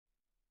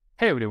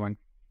Hey everyone,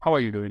 how are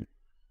you doing?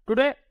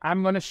 Today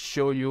I'm going to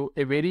show you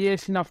a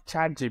variation of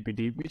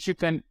ChatGPT which you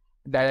can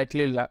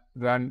directly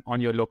run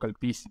on your local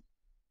PC.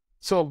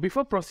 So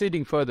before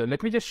proceeding further,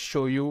 let me just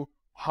show you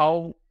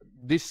how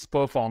this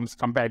performs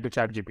compared to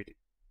ChatGPT.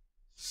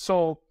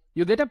 So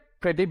you get a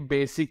pretty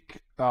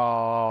basic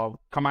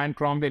command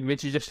prompt in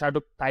which you just have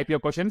to type your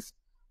questions.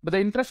 But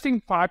the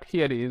interesting part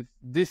here is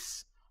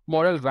this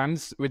model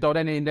runs without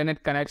any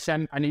internet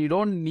connection, and you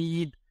don't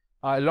need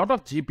a lot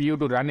of GPU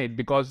to run it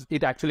because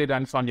it actually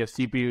runs on your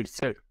CPU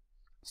itself.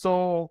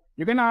 So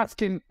you can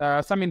ask in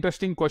some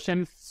interesting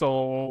questions.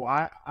 So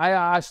I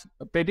asked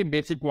a pretty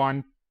basic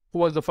one: who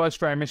was the first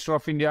Prime Minister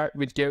of India?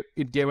 Which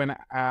gave an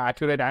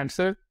accurate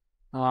answer.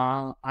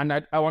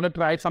 And I want to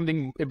try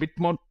something a bit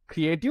more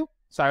creative.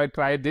 So I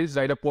tried this,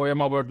 write a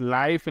poem about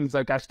life in a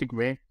sarcastic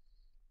way.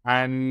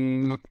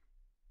 And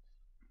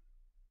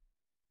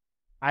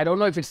I don't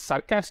know if it's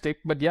sarcastic,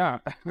 but yeah,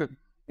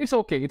 it's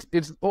okay.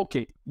 It's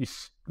okay.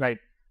 Right.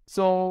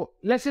 So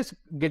let's just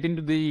get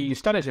into the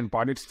installation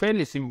part. It's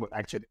fairly simple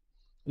actually.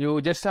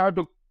 You just have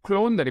to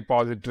clone the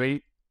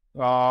repository,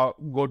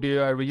 go to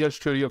your Visual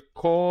Studio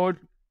Code,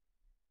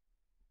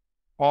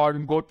 or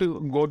go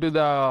to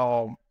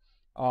the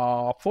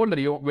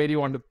folder where you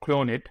want to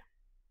clone it,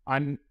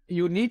 and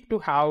you need to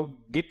have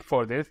Git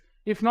for this.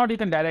 If not, you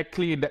can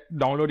directly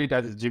download it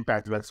as a zip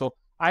as well. So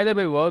either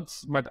way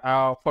works, but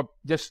for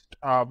just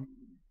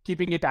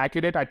keeping it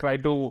accurate, I try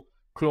to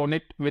clone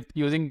it with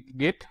using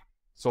Git.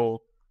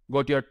 So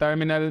go to your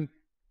terminal.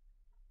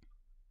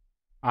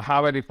 I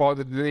have a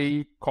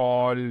repository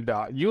called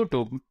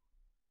YouTube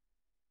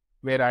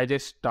where I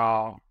just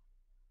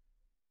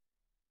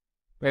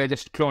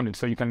clone it.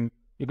 So you can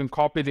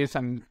copy this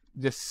and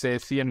just say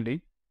cmd,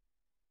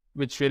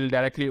 which will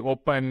directly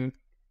open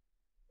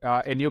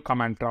a new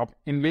command prompt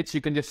in which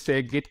you can just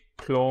say git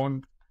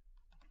clone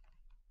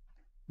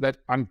that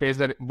and paste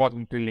the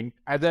repository link.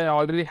 As I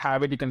already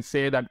have it, you can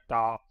say that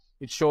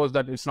it shows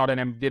that it's not an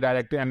empty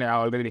directory and I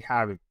already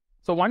have it.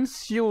 So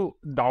once you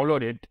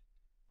download it,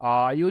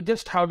 you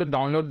just have to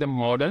download the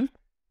model,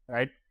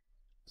 right?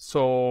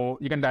 So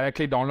you can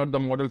directly download the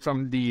model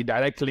from the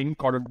direct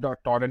link or the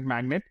torrent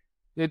magnet.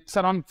 It's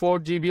around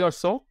 4 GB or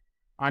so.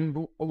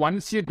 And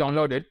once you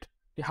download it,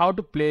 you have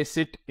to place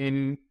it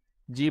in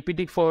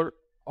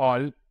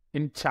GPT4ALL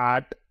in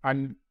chat.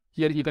 And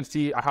here you can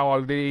see I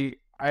already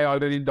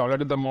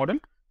downloaded the model.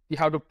 You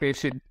have to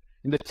paste it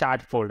in the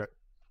chat folder.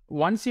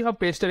 Once you have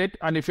pasted it,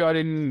 and if you are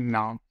in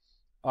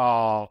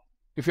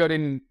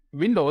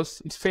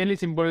Windows, it's fairly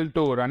simple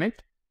to run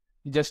it.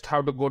 You just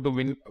have to go to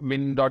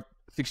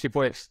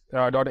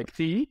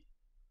win.64.exe,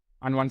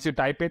 and once you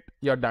type it,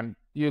 you're done.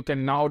 You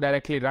can now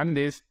directly run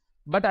this.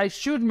 But I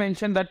should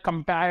mention that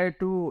compared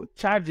to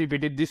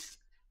ChatGPT,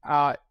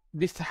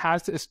 this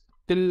has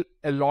still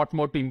a lot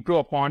more to improve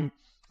upon.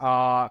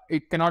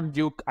 It cannot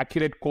give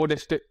accurate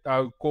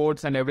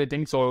codes and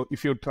everything. So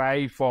if you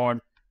try for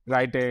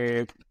write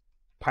a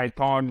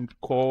Python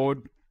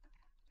code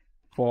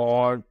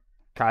for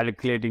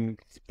calculating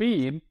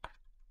speed,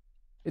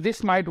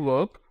 this might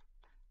work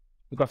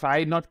because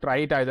I not try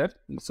it either.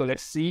 So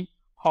let's see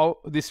how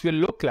this will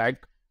look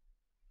like.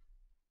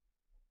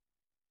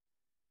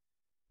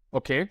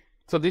 Okay,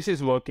 so this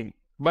is working.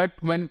 But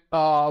when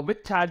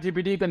with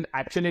ChatGPT, you can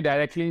actually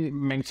directly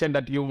mention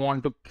that you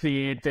want to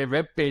create a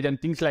web page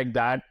and things like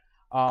that.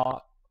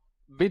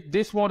 With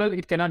this model,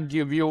 it cannot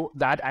give you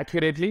that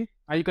accurately,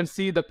 and you can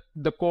see that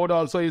the code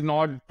also is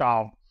not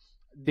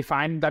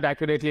defined that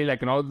accurately,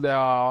 like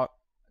the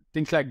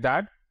things like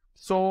that.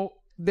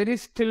 So there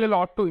is still a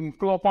lot to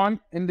improve upon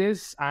in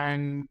this,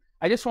 and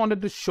I just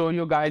wanted to show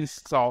you guys.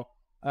 So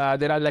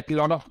there are like a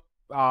lot of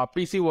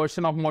PC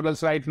version of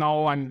models right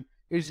now, and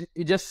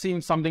it just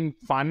seems something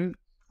fun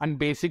and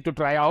basic to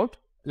try out.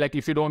 Like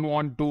if you don't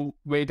want to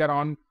wait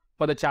around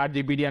for the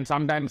ChatGPT, and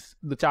sometimes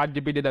the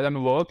ChatGPT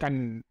doesn't work,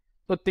 and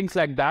so things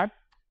like that.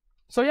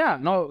 So yeah,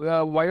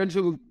 no, why don't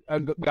you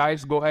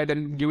guys go ahead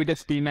and give it a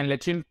spin and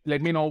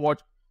let me know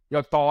what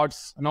your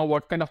thoughts,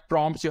 what kind of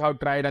prompts you have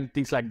tried and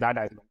things like that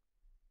as well.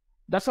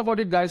 That's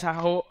about it, guys. I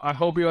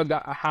hope you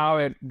have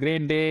a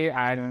great day,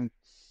 and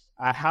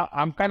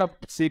I'm kind of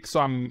sick, so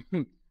I'm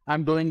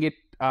doing it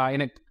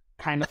in a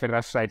kind of a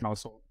rush right now.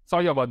 So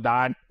sorry about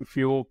that if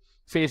you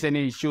face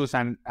any issues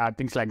and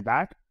things like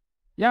that.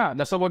 Yeah,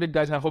 that's about it,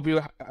 guys. I hope you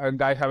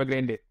guys have a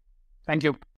great day. Thank you.